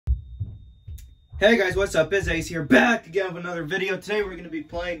Hey guys, what's up? It's Ace here, back again with another video. Today we're going to be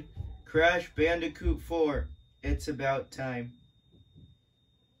playing Crash Bandicoot 4. It's about time.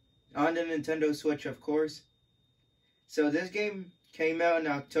 On the Nintendo Switch, of course. So this game came out on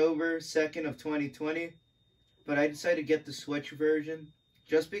October 2nd of 2020. But I decided to get the Switch version.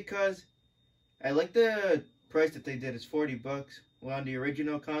 Just because I like the price that they did. It's 40 bucks. Well, on the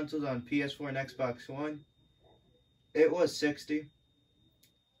original consoles on PS4 and Xbox One, it was 60.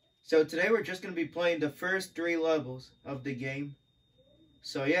 So today we're just going to be playing the first 3 levels of the game.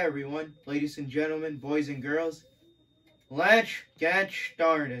 So yeah, everyone, ladies and gentlemen, boys and girls, let's get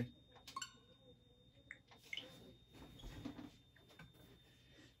started.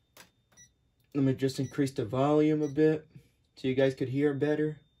 Let me just increase the volume a bit so you guys could hear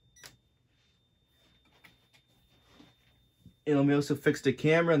better. And let me also fix the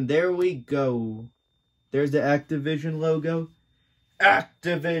camera, and there we go. There's the Activision logo.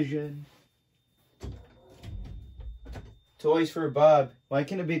 Activision. Toys for Bob. Why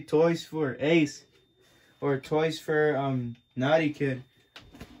can't it be toys for Ace? Or toys for Naughty Kid?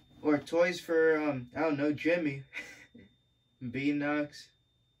 Or toys for I don't know, Jimmy. Beanox.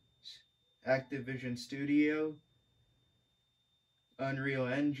 Activision Studio. Unreal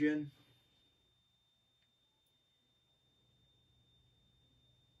Engine.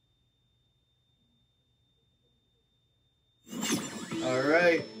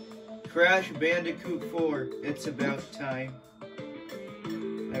 Alright, Crash Bandicoot 4, it's about time.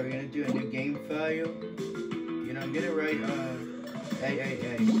 Now we're gonna do a new game file. You know, I'm gonna write,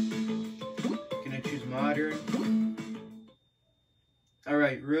 Gonna choose modern.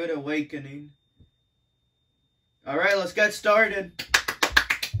 Alright, Rude Awakening. Alright, let's get started.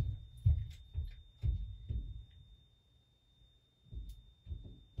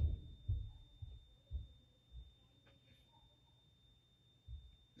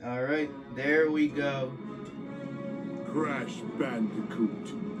 Alright, there we go. Crash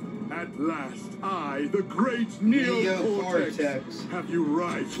Bandicoot. At last, I, the great Neo-Cortex, have you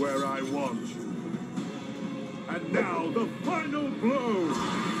right where I want you. And now, the final blow!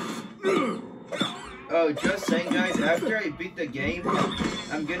 Oh, just saying, guys, after I beat the game,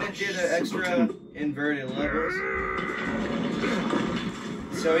 I'm gonna do the extra inverted levels.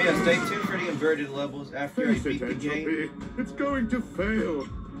 So yeah, stay tuned for the inverted levels after I beat the game. It's going to fail.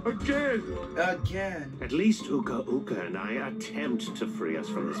 Again. At least Uka Uka and I attempt to free us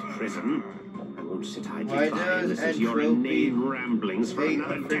from this prison. I won't sit idly by and listen to your inane ramblings for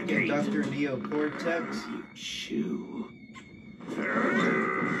another decade. Dr. Neo-Cortex. You chew. Uka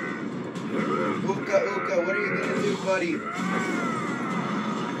Uka, what are you gonna do, buddy?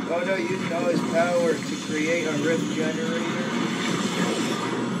 Oh no, using all his power to create a rift generator.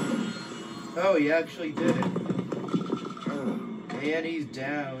 Oh, he actually did it. And he's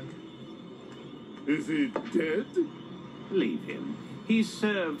down. Is he dead? Leave him. He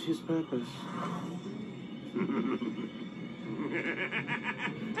served his purpose.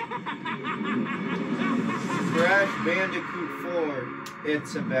 Crash Bandicoot 4.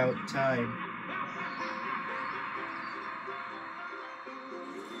 It's about time.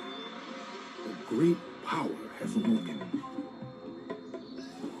 A great power has awoken.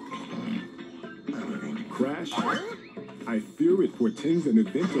 Crash? I fear it portends an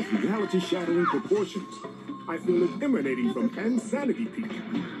event of reality-shattering proportions. I feel it emanating from Insanity Peak.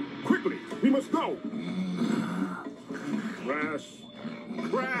 Quickly, we must go! Crash!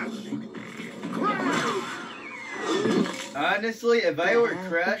 Crash! Crash! Honestly, if I were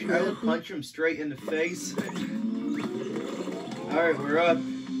Crash, I would punch him straight in the face. Alright, we're up.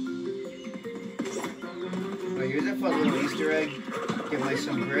 Oh, here's a fun little Easter egg. Get my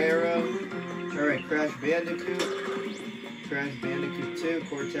sombrero. Alright, Crash Bandicoot. Crash Bandicoot 2,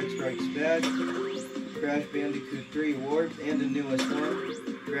 Cortex Strikes Back, Crash Bandicoot 3, Warped, and the newest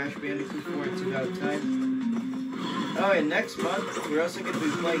one, Crash Bandicoot 4, It's About Time. Oh, and next month, we're also going to be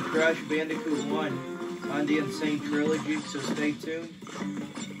playing Crash Bandicoot 1 on the Insane Trilogy, so stay tuned.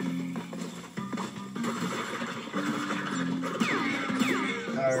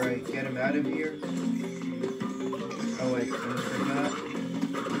 Alright, get him out of here. Oh wait, I forgot.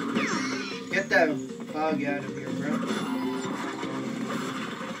 Get that hog out of here, bro.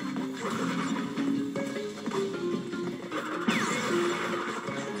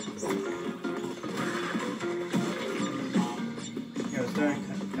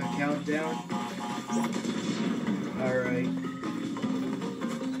 Countdown. Alright.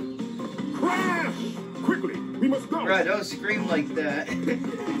 Crash! Quickly, we must go! Right, don't scream like that.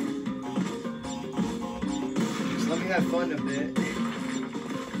 Just let me have fun a bit.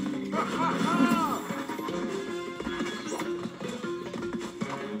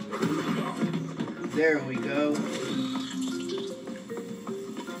 There we go.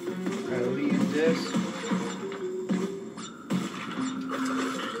 Alright, let me use this.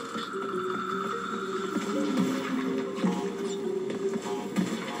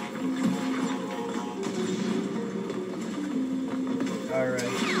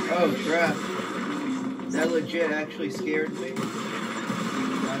 Alright. Oh, crap. That legit actually scared me. I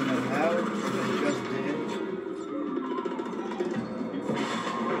don't know how, but it just did.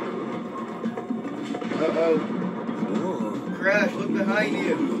 Uh-oh. Crash, look behind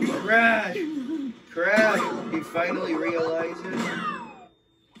you. Crash! Crash! He finally realizes.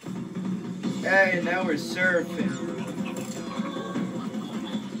 Hey, and now we're surfing.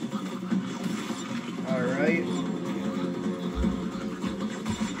 Alright.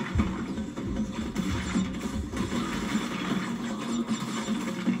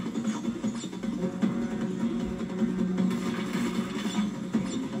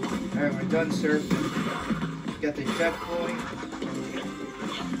 Alright, we're done surfing. Got the checkpoint.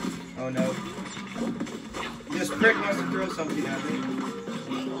 Oh no. This prick wants to throw something at me.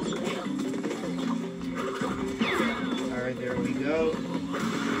 Alright, there we go.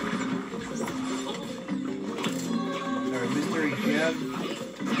 Alright, mystery gem.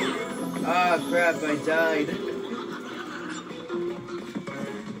 Ah, crap, I died.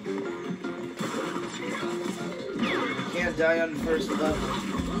 I can't die on the first level.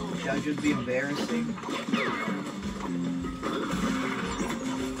 That would just be embarrassing.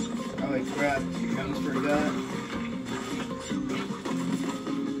 Oh, crap. I almost forgot.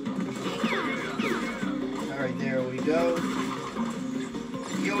 Alright, there we go.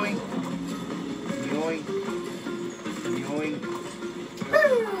 Yoink. Yoink. Yoink.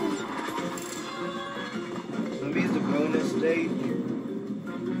 Let me use the bonus stage.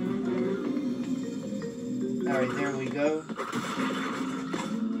 Alright, there we go.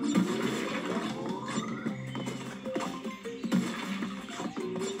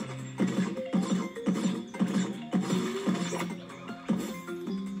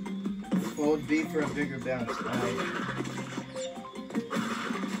 Hold B for a bigger bounce. Alright.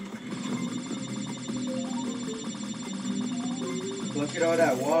 Look at all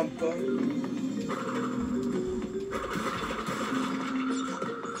that wampa.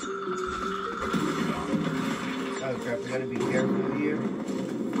 Oh crap, we gotta be careful here.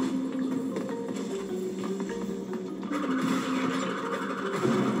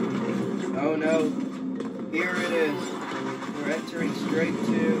 Oh no. Here it is. We're entering straight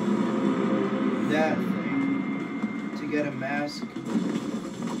to that thing to get a mask.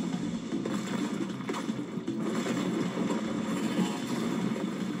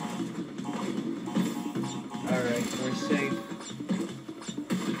 Alright, we're safe.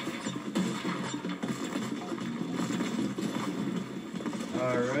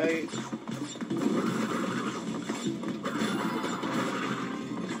 Alright.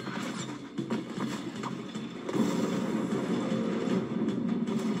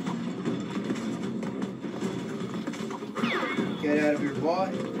 Get out of your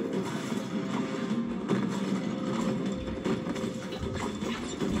bot.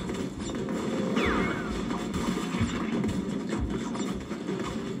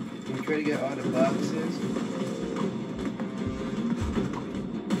 We try to get all the boxes.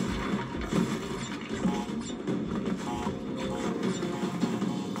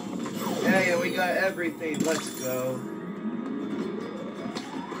 Hey, and we got everything. Let's go.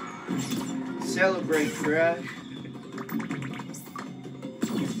 Celebrate, Crash.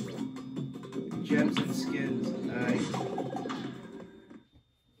 Gems and skins. Nice.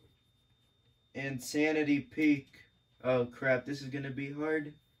 Insanity Peak. Oh crap, this is gonna be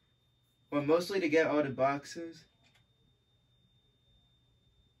hard. Well, mostly to get all the boxes.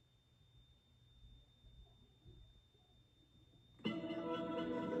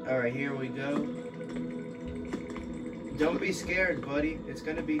 Alright, here we go. Don't be scared, buddy. It's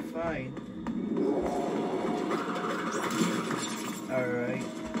gonna be fine. Alright.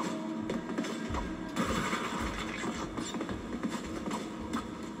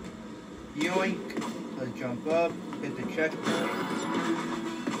 Yoink. Let's jump up. Hit the checkpoint.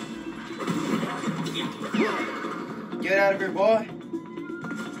 Get out of here, boy.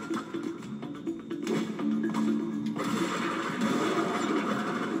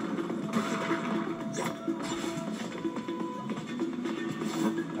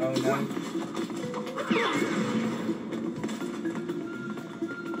 Oh no.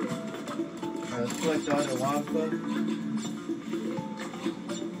 Alright, let's collect all the wampa.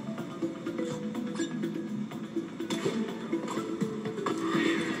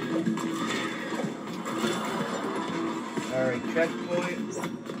 Alright, checkpoint.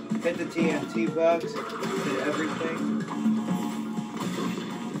 Hit the TNT box. Hit everything.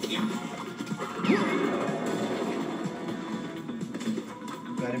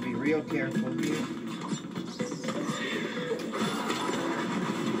 Gotta be real careful here.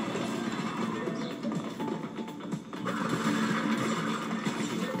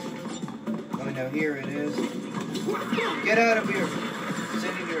 Oh, now here it is. Get out of here!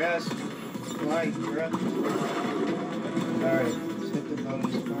 Sending your ass flying, bruh. Alright, let's hit the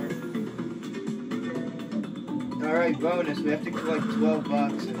bonus part. Alright, bonus. We have to collect 12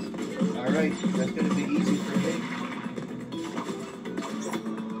 boxes. Alright, that's gonna be easy for me.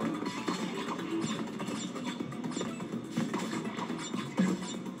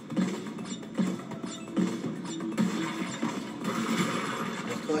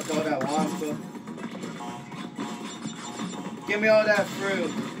 Let's collect all that wampa. Give me all that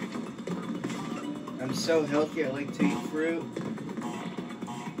fruit. I'm so healthy, I like to eat fruit.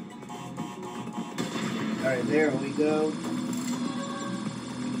 Alright, there we go.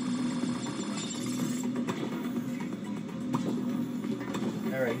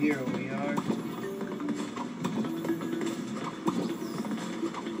 Alright, here we are.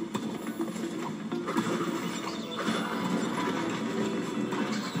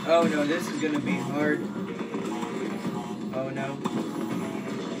 Oh no, this is gonna be hard. Oh no.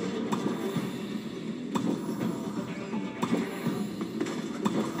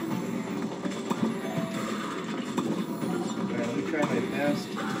 Alright, let me try my best.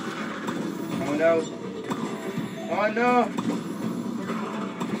 Oh no. Oh no!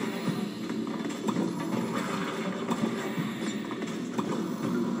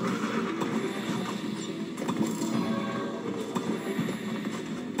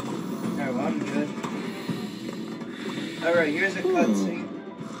 Alright, well, I'm good. Alright, here's a cutscene.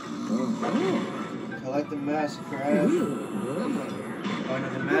 Collect the mask, Crash. Oh no,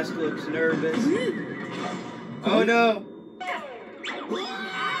 the mask looks nervous. Oh no!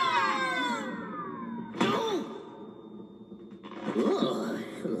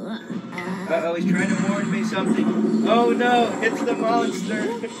 Uh-oh, he's trying to warn me something. Oh no, it's the monster!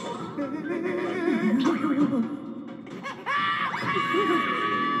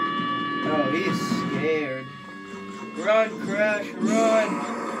 Oh, he's scared. Run, Crash, run!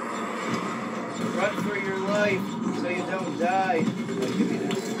 Run for your life so you don't die. Oh, give me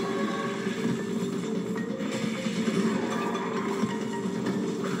this.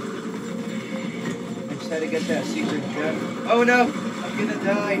 I just had to get that secret gem. Oh no! I'm gonna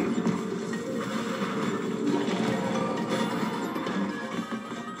die.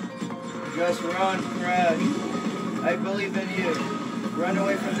 Just run, Crash. I believe in you. Run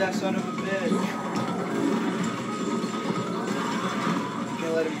away from that son of a bitch. You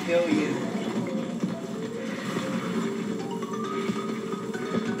can't let him kill you.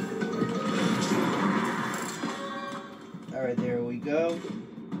 Alright, there we go.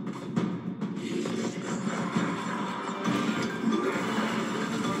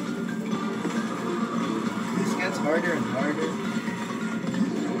 This gets harder and harder.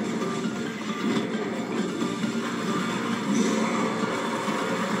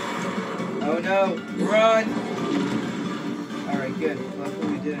 Oh no, run! Alright, good. Luckily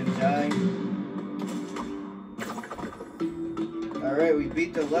we didn't die. Alright, we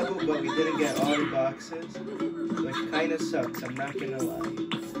beat the level, but we didn't get all the boxes. Which kinda sucks, I'm not gonna lie.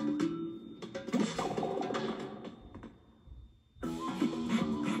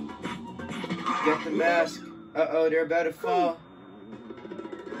 Get the mask. Uh-oh, they're about to fall.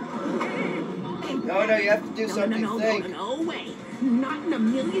 Oh no, you have to do something thick. No way. Not in a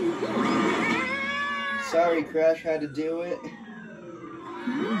million years. Sorry, Crash, had to do it.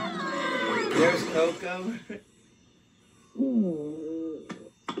 There's Coco.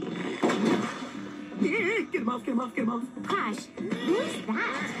 Get him off, get him off, get him off. Crash, who's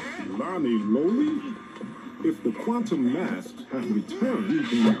that? Lonnie Loli? If the quantum masks have returned,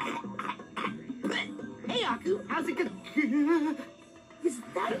 Hey, Aku, how's it going? Is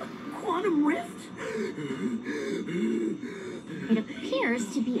that a quantum rift? It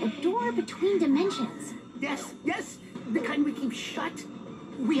appears to be a door between dimensions. Yes, yes, the kind we keep shut.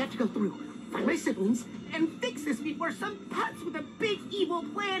 We have to go through, find my siblings, and fix this before some putz with a big evil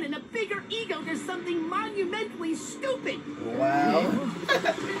plan and a bigger ego does something monumentally stupid. Wow.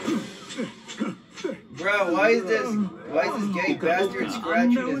 Bro, why is this gay bastard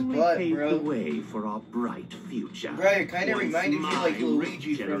scratching his butt, bro? The way for our bright future. Bro, you're kind of reminding me like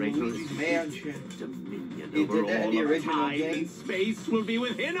Luigi from Luigi's Mansion. He did that in the original game. Space will be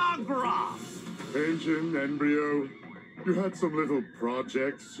within our grasp. Ancient embryo, you had some little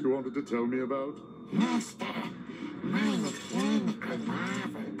projects you wanted to tell me about? Master, my mechanical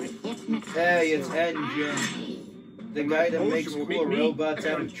marvel Hey, it's Engine. The guy that makes cool robots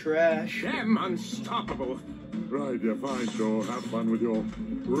out of trash. Them unstoppable. Right, you're fine, Joe. Have fun with your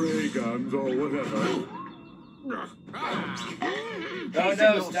ray guns or whatever. Oh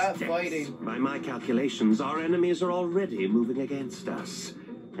no, stop fighting. By my calculations, our enemies are already moving against us.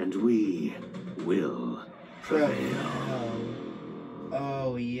 And we will prevail.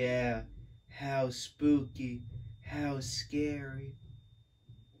 Oh yeah. How spooky. How scary.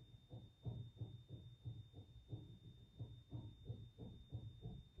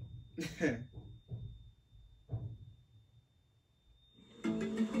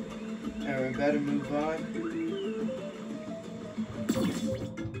 Alright, we better move on.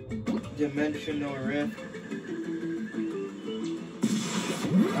 Dimensional rift.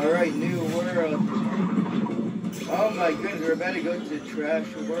 Alright, new world. Oh my goodness, we're about to go to the trash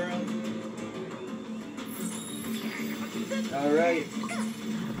world. Alright.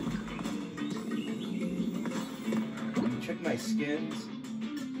 Check my skins.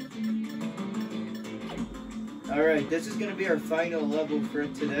 Alright, this is going to be our final level for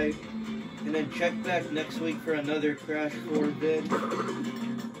today. And then check back next week for another Crash 4 vid.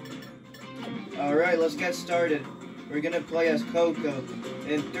 Alright, let's get started. We're going to play as Coco.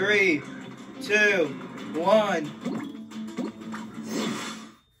 In 3, 2, 1.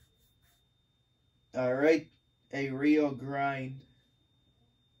 Alright, a real grind.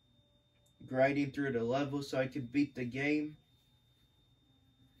 Grinding through the level so I can beat the game.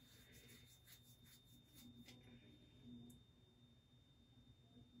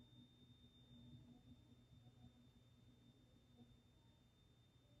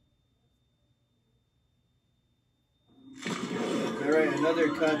 Alright, another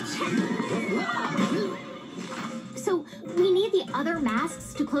cutscene. So, we need the other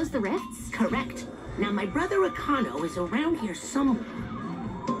masks to close the rifts? Correct. Now, my brother Akano is around here somewhere.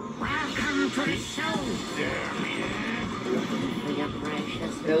 Welcome to the show,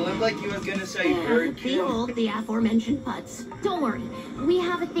 It looked like he was gonna say bird kill. The aforementioned putts. Don't worry. We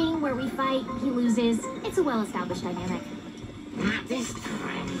have a thing where we fight, he loses. It's a well-established dynamic. Not this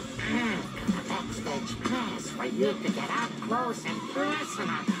time. I've got a backstage pass for you to get up close and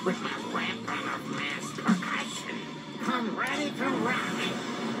personal with my weapon of mass percussion. Come ready to rock.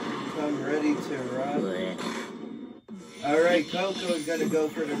 I'm ready to run. Alright, Coco is gonna go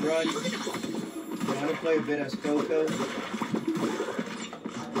for the run. You wanna play a bit as Coco?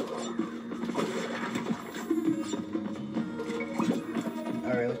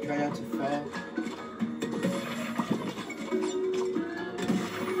 Alright, let's try not to fall.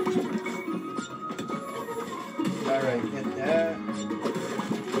 Alright, hit that.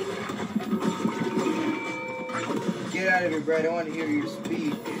 Get out of here, bro. I don't want to hear your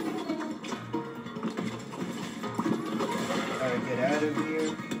speech. Alright, get out of here.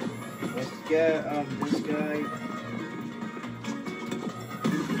 Let's get this guy.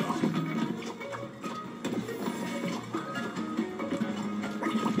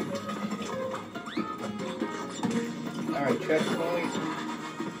 Alright, checkpoint.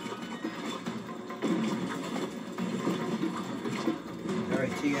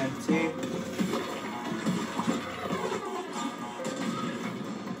 Alright, TNT.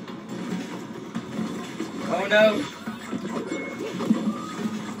 Oh no!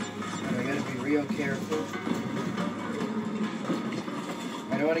 I gotta be real careful.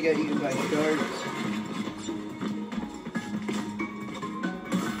 I don't want to get eaten by sharks.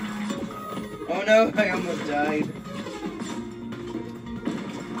 Oh no, I almost died.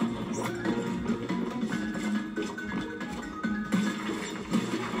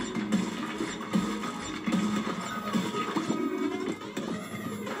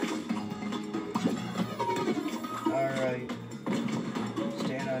 Alright.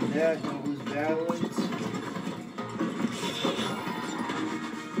 Stand on that, don't lose balance.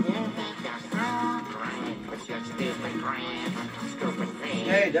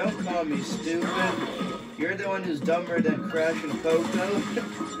 Hey, don't call me stupid. You're the one who's dumber than Crash and Coco.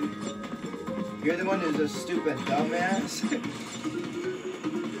 You're the one who's a stupid dumbass.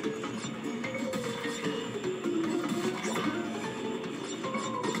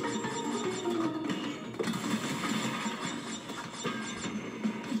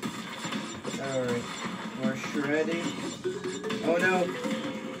 Alright, we're shredding. Oh no!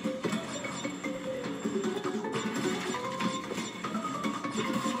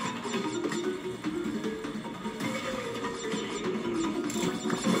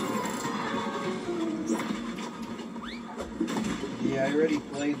 Yeah, I already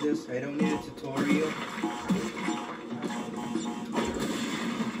played this. I don't need a tutorial.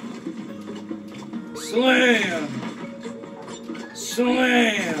 Slam!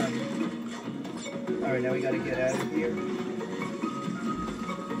 Slam! Alright, now we gotta get out of here.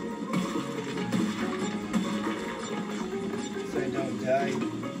 So I don't die.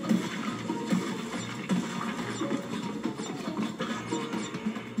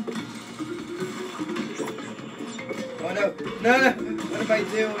 Oh no! No! What am I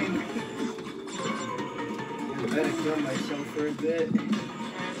doing? I better kill myself for a bit.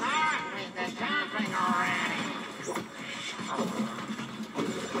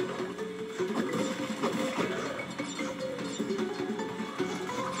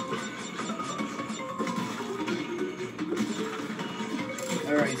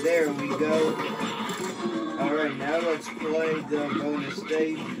 Alright, there we go. Alright, now let's play the bonus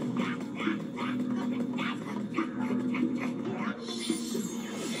stage.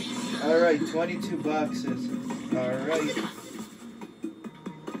 Alright, 22 boxes. Alright.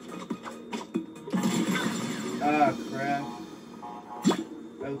 Ah, crap.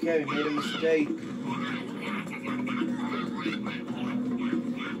 Okay, we made a mistake.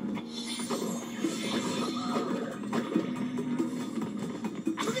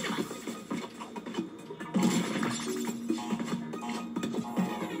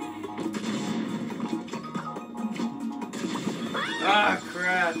 Ah,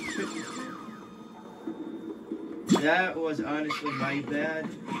 crap. That was honestly my bad.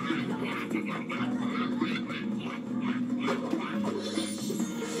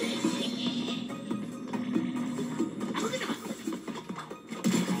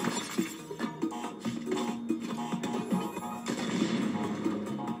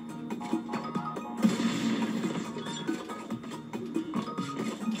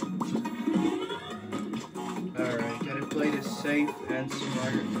 Alright, gotta play this safe and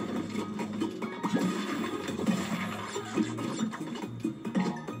smart.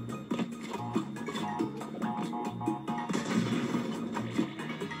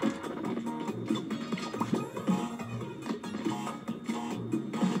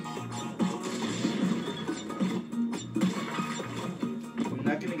 I'm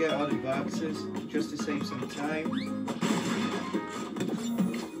not gonna get all the boxes just to save some time.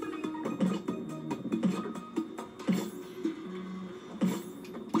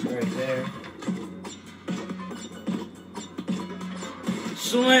 Right there.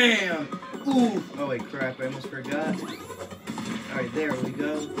 Slam! Ooh! Oh wait, crap, I almost forgot. Alright, there we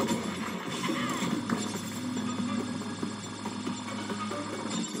go.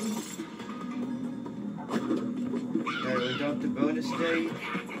 Alright, we got the bonus stage.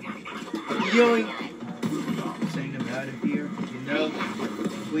 Yoink! Sending them out of here. You know,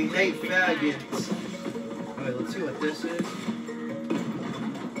 we hate faggots. Alright, let's see what this is.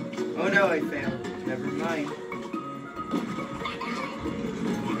 Oh no, I failed. Never mind.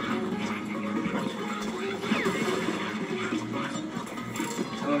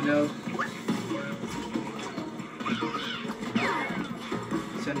 Oh no.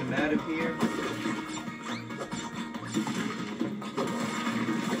 Send him out of here.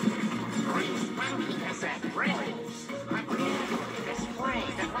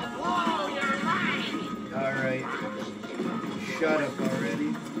 Alright. Shut up already.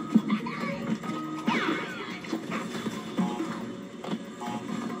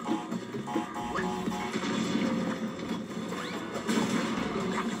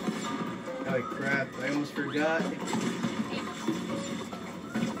 Oh crap, I almost forgot.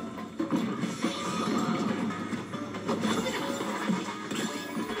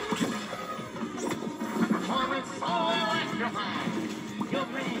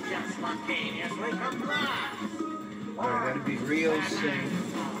 Alright, gotta be real safe.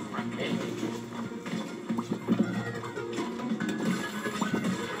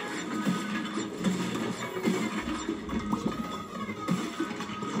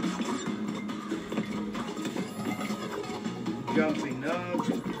 Jumping up.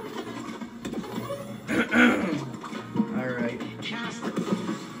 Alright.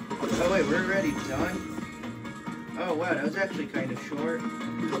 Oh wait, we're already done? Oh wow, that was actually kind of short.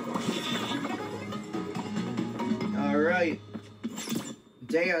 Alright.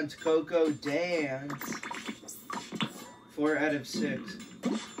 Dance, Coco, dance. 4 out of 6.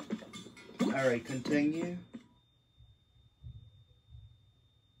 Alright, continue.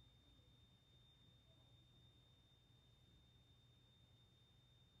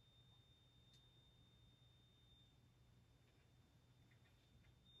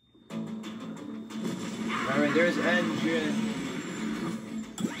 Alright, there's engine.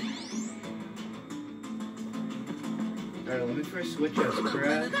 Alright, let me first switch us,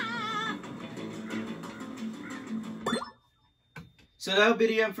 crap. So that'll be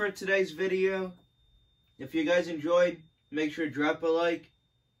the end for today's video. If you guys enjoyed, make sure to drop a like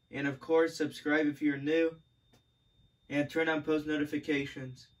And of course, subscribe if you're new. And turn on post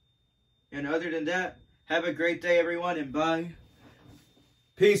notifications. And other than that, have a great day, everyone, and bye.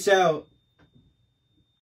 Peace out.